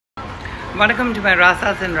Welcome to my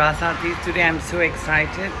Rasas and Rasatis. Today I'm so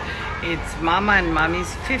excited. It's Mama and Mamee's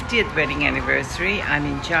 50th wedding anniversary. I'm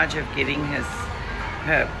in charge of getting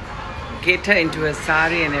get her into a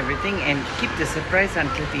sari and everything and keep the surprise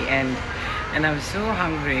until the end. And I was so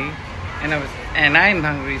hungry and I'm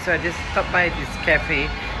hungry, so I just stopped by this cafe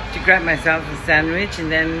to grab myself a sandwich, and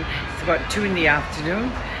then it's about 2 in the afternoon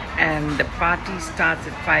and the party starts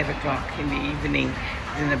at 5 o'clock in the evening.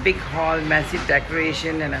 It's in a big hall, massive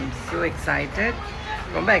decoration, and I'm so excited.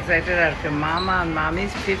 Romba excited about Mama and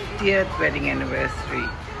Mamee's 50th wedding anniversary.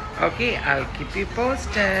 Okay, I'll keep you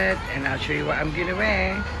posted and I'll show you what I'm gonna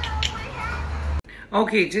wear.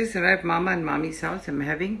 Okay, just arrived Mama and Mamee's house. I'm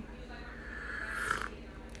having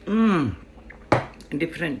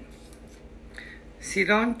different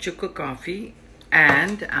Ceylon Choco coffee,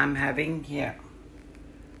 and I'm having here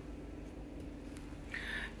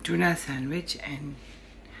tuna sandwich, and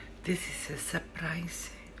this is a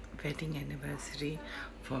surprise wedding anniversary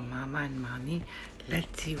for Mama and Mamee.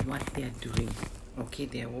 Let's see what they are doing. Okay,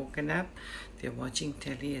 they are woken up, they're watching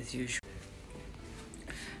telly as usual.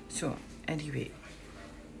 So anyway,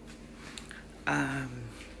 they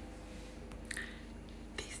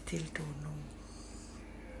still don't know.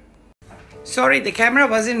 Sorry, the camera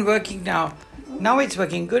wasn't working now. Now it's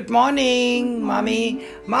working. Good morning, Mamee.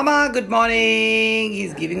 Mama, good morning.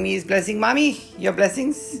 He's giving me his blessing. Mamee, your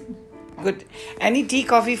blessings? Good. Any tea,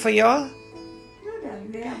 coffee for y'all?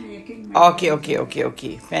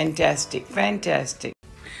 Okay. Fantastic.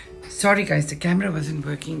 Sorry guys, the camera wasn't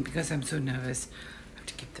working because I'm so nervous. I have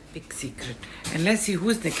to keep the big secret. And let's see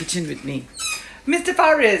who's in the kitchen with me. Mr.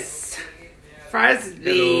 Faris. Faris is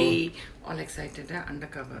me. All excited, huh?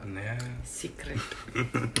 Undercover. Yeah. Secret.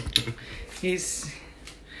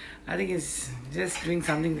 I think he's just doing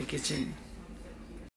something in the kitchen.